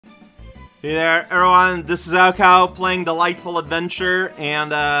Hey there, everyone, this is Alcow playing Delightful Adventure,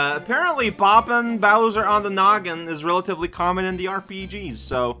 and apparently popping Bowser on the noggin is relatively common in the RPGs,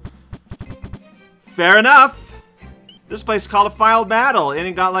 so fair enough. This place is called a Final Battle, and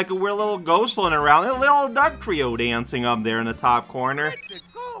it got like a weird little ghost floating around, and a little duck trio dancing up there in the top corner.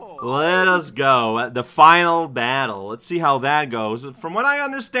 Let us go at the Final Battle. Let's see how that goes. From what I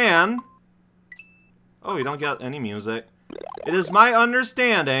understand... Oh, you don't get any music. It is my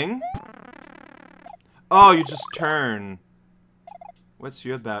understanding... Oh, you just turn. What's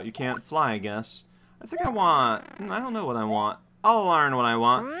you about? You can't fly, I guess. I think I want... I don't know what I want. I'll learn what I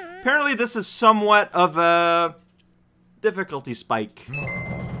want. Apparently this is somewhat of a... difficulty spike.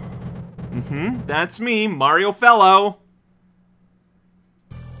 That's me, Mario Fellow.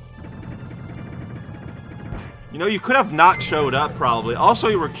 You know, you could have not showed up, probably. Also,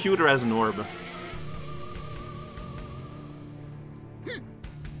 you were cuter as an orb.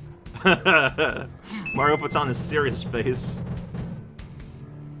 Mario puts on a serious face.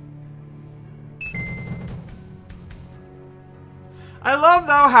 I love,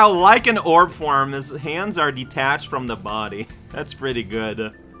 though, how, like an orb form, his hands are detached from the body. That's pretty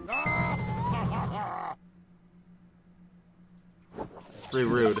good. It's pretty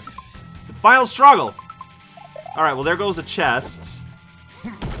rude. The final struggle! Alright, well, there goes the chest.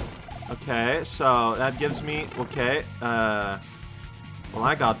 Okay, so that gives me... Okay, well,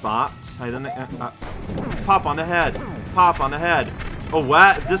 I got bopped. I didn't... pop on the head. Pop on the head. Oh,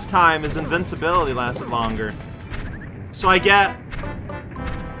 what? This time his invincibility lasted longer. So I get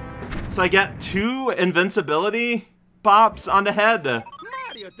 2 invincibility pops on the head. Mario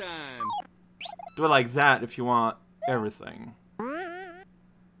time. Do it like that if you want everything.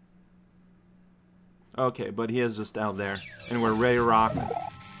 Okay, but he is just out there. And we're ready to rock.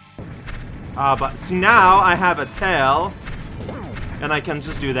 But see, now I have a tail. And I can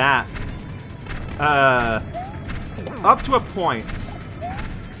just do that. Up to a point.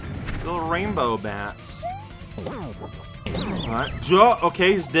 Little rainbow bats. Alright.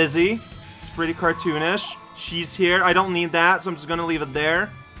 Okay, he's dizzy. It's pretty cartoonish. She's here. I don't need that, so I'm just gonna leave it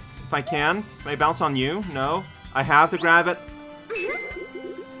there. If I can. Can I bounce on you? No. I have to grab it.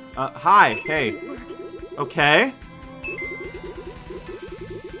 Hi. Hey. Okay.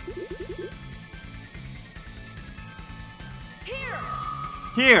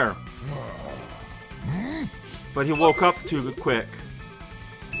 Here! But he woke up too quick.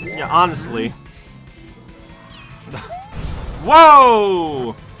 Yeah, honestly.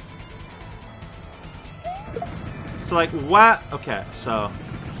 Whoa! So, like, what? Okay, so...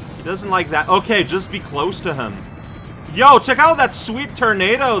 He doesn't like that. Okay, just be close to him. Yo, check out that sweet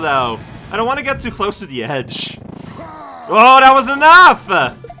tornado, though! I don't want to get too close to the edge. Oh, that was enough!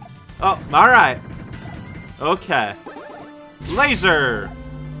 Oh, alright. Okay. Laser!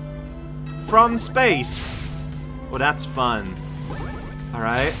 From space. Oh, that's fun.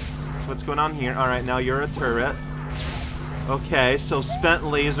 Alright. So what's going on here? Alright, now you're a turret. Okay, so spent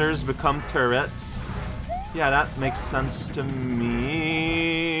lasers become turrets. Yeah, that makes sense to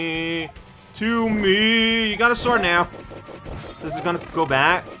me. You got a sword now. This is gonna go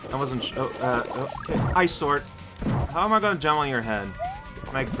back. I wasn't sure. Okay. Ice sword. How am I gonna jump on your head?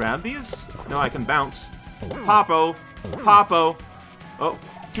 Can I grab these? No, I can bounce. Popo. Popo. Oh,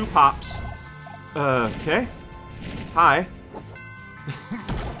 2 pops. Okay. Hi.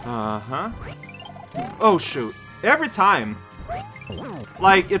 Uh-huh. Oh, shoot. Every time.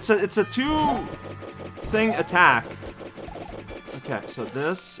 Like, it's a 2-thing attack. Okay, so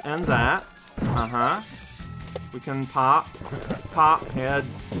this and that. Uh-huh. We can pop. Pop, head,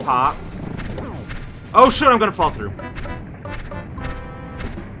 pop. Oh, shoot, I'm gonna fall through.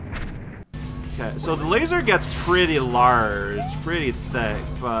 Okay, so the laser gets pretty large, pretty thick,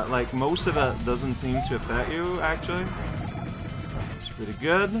 but like most of it doesn't seem to affect you, actually. It's pretty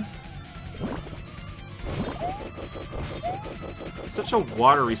good. Such a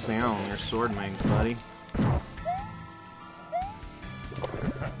watery sound your sword makes, buddy.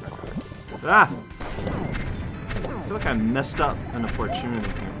 Ah! I feel like I messed up an opportunity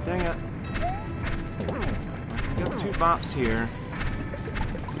here. Dang it. I got 2 bops here.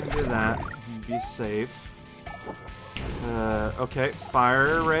 Do that. Be safe. Okay,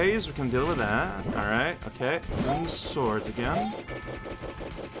 fire rays, we can deal with that. Alright, okay. And swords again.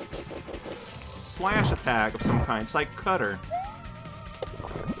 Slash attack of some kind. It's like cutter.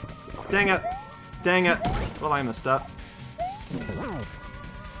 Dang it! Dang it! Well, I messed up.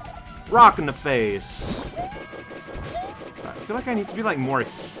 Rock in the face! I feel like I need to be like more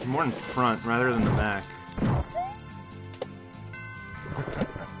in front rather than the back.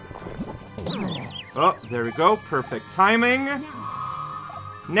 Oh, there we go. Perfect timing.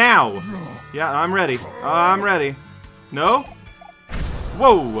 Now! Yeah, I'm ready. I'm ready. No?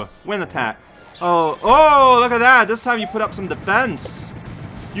 Whoa! Wind attack. Oh, look at that! This time you put up some defense.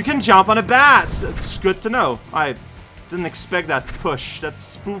 You can jump on a bat! It's good to know. I didn't expect that push. That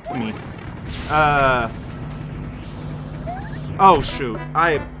spooked me. Oh, shoot.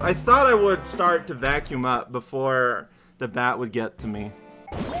 I thought I would start to vacuum up before the bat would get to me.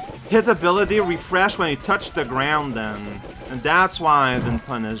 Hit ability refresh when you touch the ground then. And that's why I've been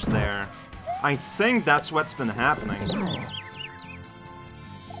punished there. I think that's what's been happening.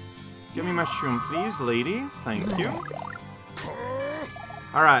 Give me mushroom, please, lady. Thank you.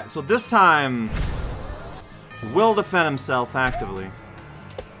 Alright, so this time... will defend himself actively.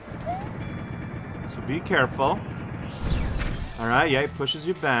 So be careful. Alright, yeah, he pushes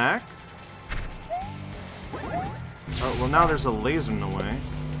you back. Oh, well now there's a laser in the way.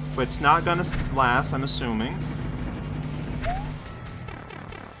 But it's not gonna last, I'm assuming.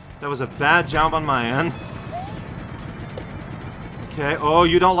 That was a bad jump on my end. Okay, oh,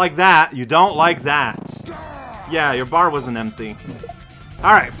 you don't like that. You don't like that. Yeah, your bar wasn't empty.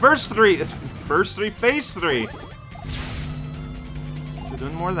 Alright, phase 3. So we're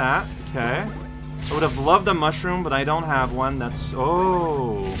doing more of that. Okay. I would have loved a mushroom, but I don't have one. That's...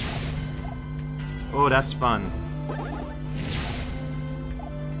 oh. Oh, that's fun.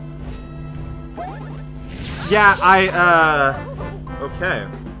 Yeah, okay.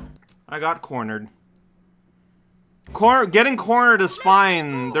 I got cornered. Getting cornered is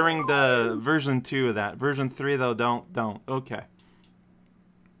fine during the version 2 of that. Version 3, though, don't. Okay.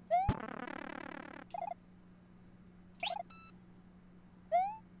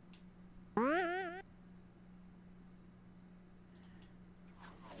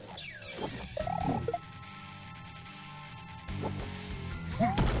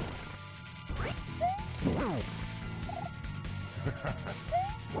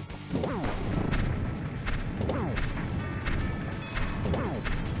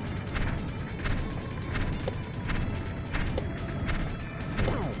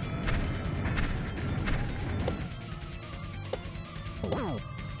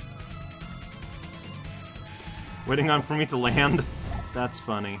 Waiting on for me to land? That's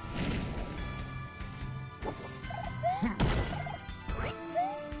funny.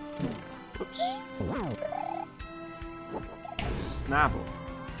 Whoops. Snapple.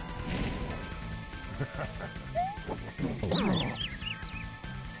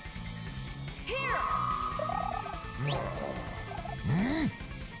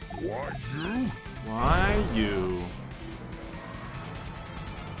 Why you? Why you?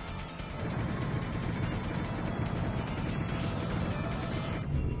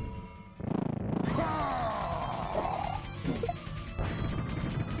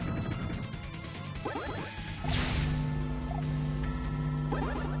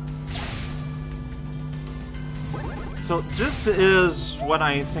 So this is what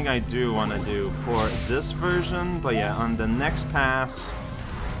I think I do want to do for this version, but yeah, on the next pass,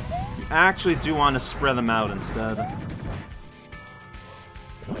 you actually do want to spread them out instead.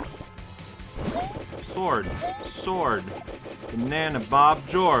 Sword. Banana Bob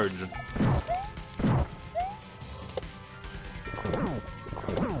George.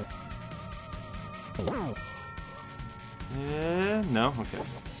 No? Okay.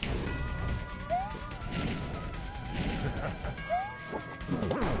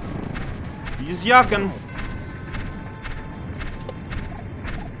 He's yucking.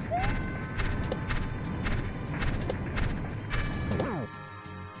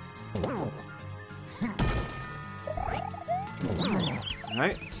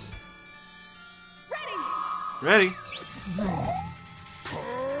 Right. Ready.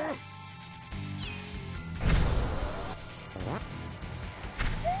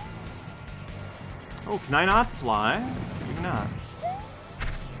 Oh, can I not fly? Maybe not.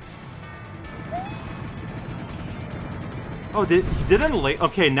 Oh, he didn't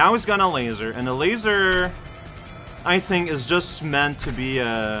okay, now he's got a laser. And the laser, I think, is just meant to be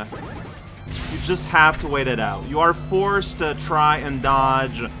a... you just have to wait it out. You are forced to try and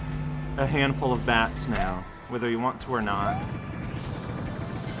dodge a handful of bats now, whether you want to or not.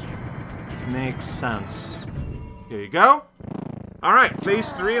 Makes sense. Here you go. Alright,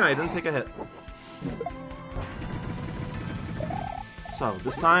 phase 3, and I didn't take a hit. So,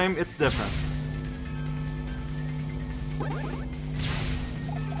 this time, it's different.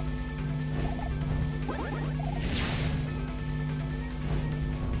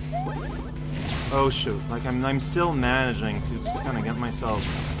 Oh shoot, like I'm still managing to just kind of get myself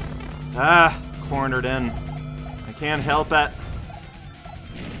cornered in. I can't help it.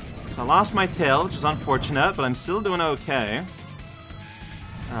 So I lost my tail, which is unfortunate, but I'm still doing okay.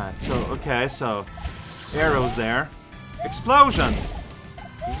 Alright, so, okay, so... Arrows there. Explosion!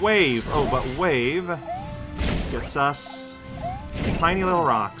 Wave. Oh, but wave gets us tiny little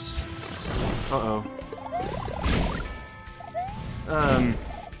rocks. Uh-oh.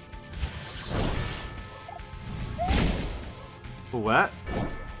 What?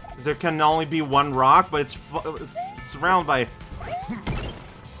 There can only be one rock, but it's surrounded by...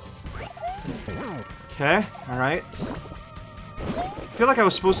 Okay, alright. I feel like I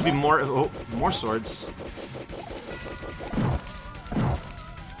was supposed to be more... Oh, more swords.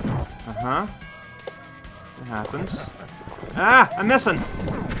 Uh-huh. What happens? Ah! I'm missing!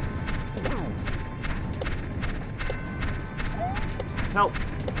 Help!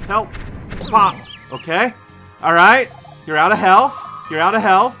 Help! Pop! Okay. Alright. You're out of health. You're out of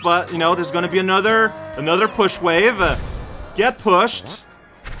health, but, you know, there's gonna be another push wave. Get pushed.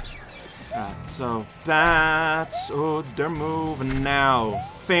 Alright, so, bats. Oh, they're moving now.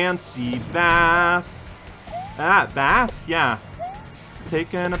 Fancy bath. Ah, bath? Yeah.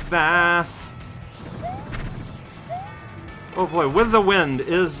 Taking a bath. Oh boy, with the wind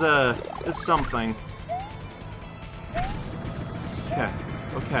is something.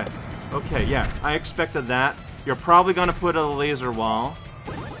 Okay, yeah, I expected that. You're probably gonna put a laser wall.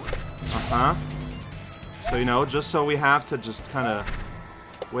 Uh-huh. So, you know, just so we have to just kind of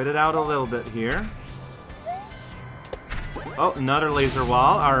wait it out a little bit here. Oh, another laser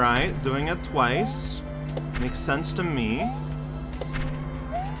wall. Alright, doing it twice. Makes sense to me.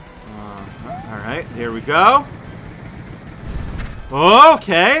 Alright, here we go.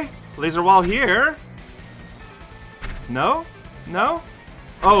 Okay. Laser wall here. No? No?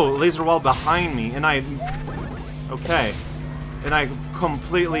 Oh, laser wall behind me, and I... Okay. And I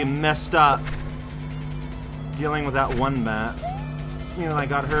completely messed up dealing with that one bat. This means I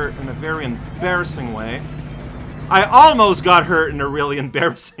got hurt in a very embarrassing way. I almost got hurt in a really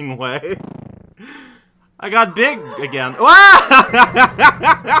embarrassing way. I got big again.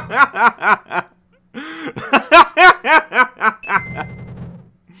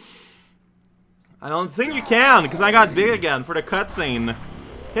 I don't think you can, because I got big again for the cutscene.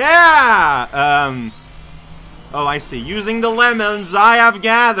 Yeah! Oh, I see. Using the lemons I have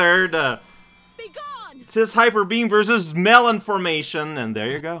gathered. It's his Hyper Beam versus Melon Formation, and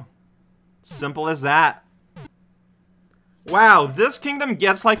there you go. Simple as that. Wow, this kingdom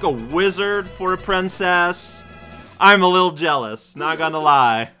gets like a wizard for a princess. I'm a little jealous, not gonna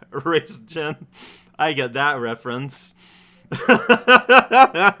lie. Raised Jin. I get that reference.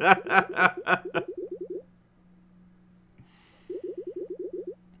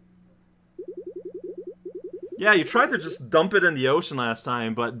 Yeah, you tried to just dump it in the ocean last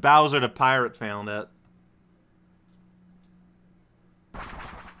time, but Bowser the pirate found it.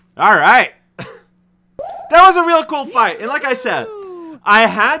 Alright! That was a real cool fight, and like I said, I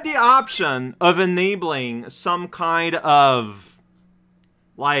had the option of enabling some kind of,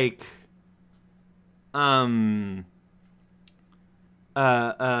 like,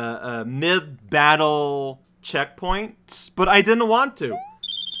 mid-battle checkpoints, but I didn't want to.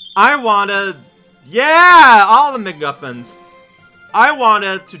 I wanted, yeah, all the MacGuffins. I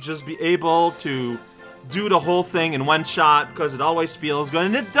wanted to just be able to do the whole thing in one shot, because it always feels good,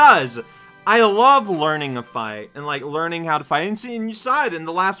 and it does. I love learning a fight, and like learning how to fight, and see, and you saw it in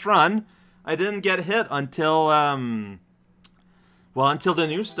the last run. I didn't get hit until, well, until the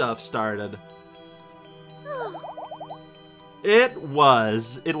new stuff started. It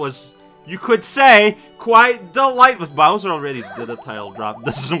was, you could say, quite delightful. Bowser already did a title drop.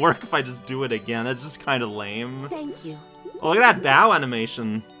 Doesn't work if I just do it again. It's just kind of lame. Thank you. Oh, look at that bow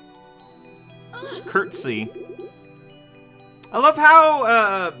animation. Curtsy. I love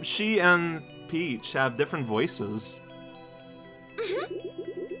how she and Peach have different voices.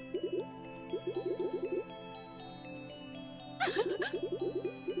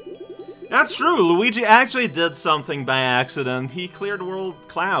 That's true. Luigi actually did something by accident. He cleared World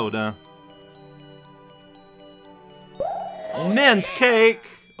Cloud. Mint cake.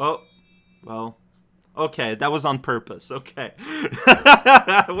 Oh, well. Okay, that was on purpose. Okay.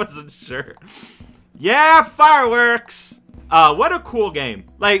 I wasn't sure. Yeah, fireworks. What a cool game.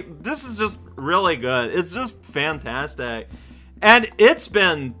 Like, this is just really good. It's just fantastic. And it's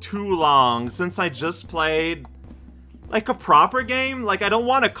been too long since I just played, like, a proper game. Like, I don't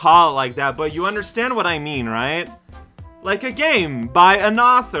want to call it like that, but you understand what I mean, right? Like a game by an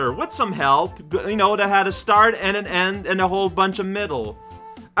author with some help, you know, that had a start and an end and a whole bunch of middle.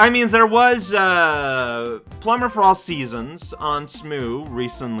 I mean, there was Plumber for All Seasons on Smoo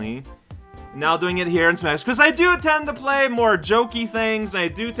recently. Now doing it here in Smash, because I do tend to play more jokey things. I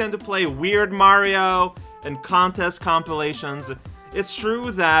do tend to play weird Mario and contest compilations. It's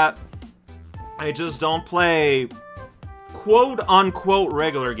true that I just don't play quote-unquote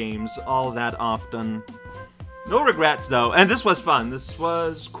regular games all that often. No regrets, though. And this was fun. This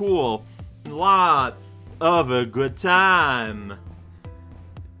was cool. A lot of a good time.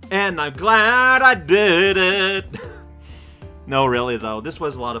 And I'm glad I did it. No, really, though. This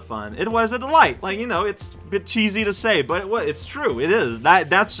was a lot of fun. It was a delight. Like, you know, it's a bit cheesy to say, but it's true. It is.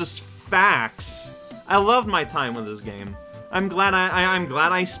 That's just facts. I loved my time with this game. I'm glad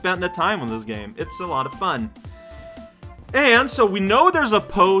I spent the time with this game. It's a lot of fun. And so we know there's a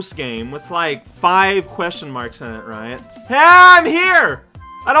post game with like 5 question marks in it, right? Hey, I'm here!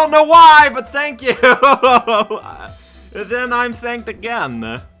 I don't know why, but thank you! And then I'm thanked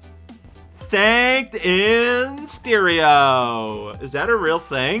again. Thanked in stereo. Is that a real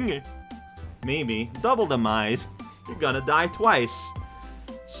thing? Maybe. Double demise. You're gonna die twice.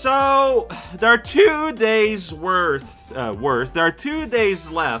 So, there are 2 days there are 2 days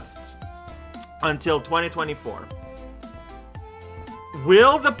left until 2024.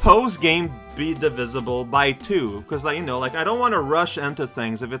 Will the post game be divisible by 2? Because, like, you know, like, I don't want to rush into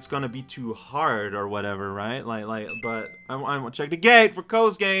things if it's gonna be too hard or whatever, right? But I want to check the gate for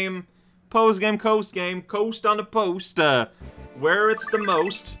coast game, coast on the post, where it's the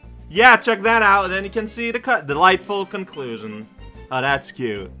most. Yeah, check that out, and then you can see the delightful conclusion. Oh, that's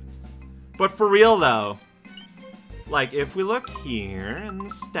cute. But for real, though, like, if we look here in the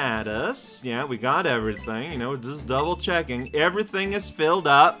status, yeah, we got everything, you know, just double checking. Everything is filled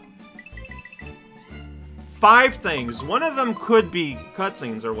up. 5 things. One of them could be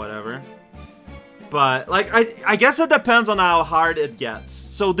cutscenes or whatever. But, like, I guess it depends on how hard it gets.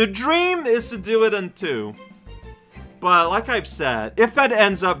 So the dream is to do it in 2. But like I've said, if it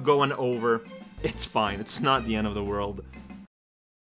ends up going over, it's fine. It's not the end of the world.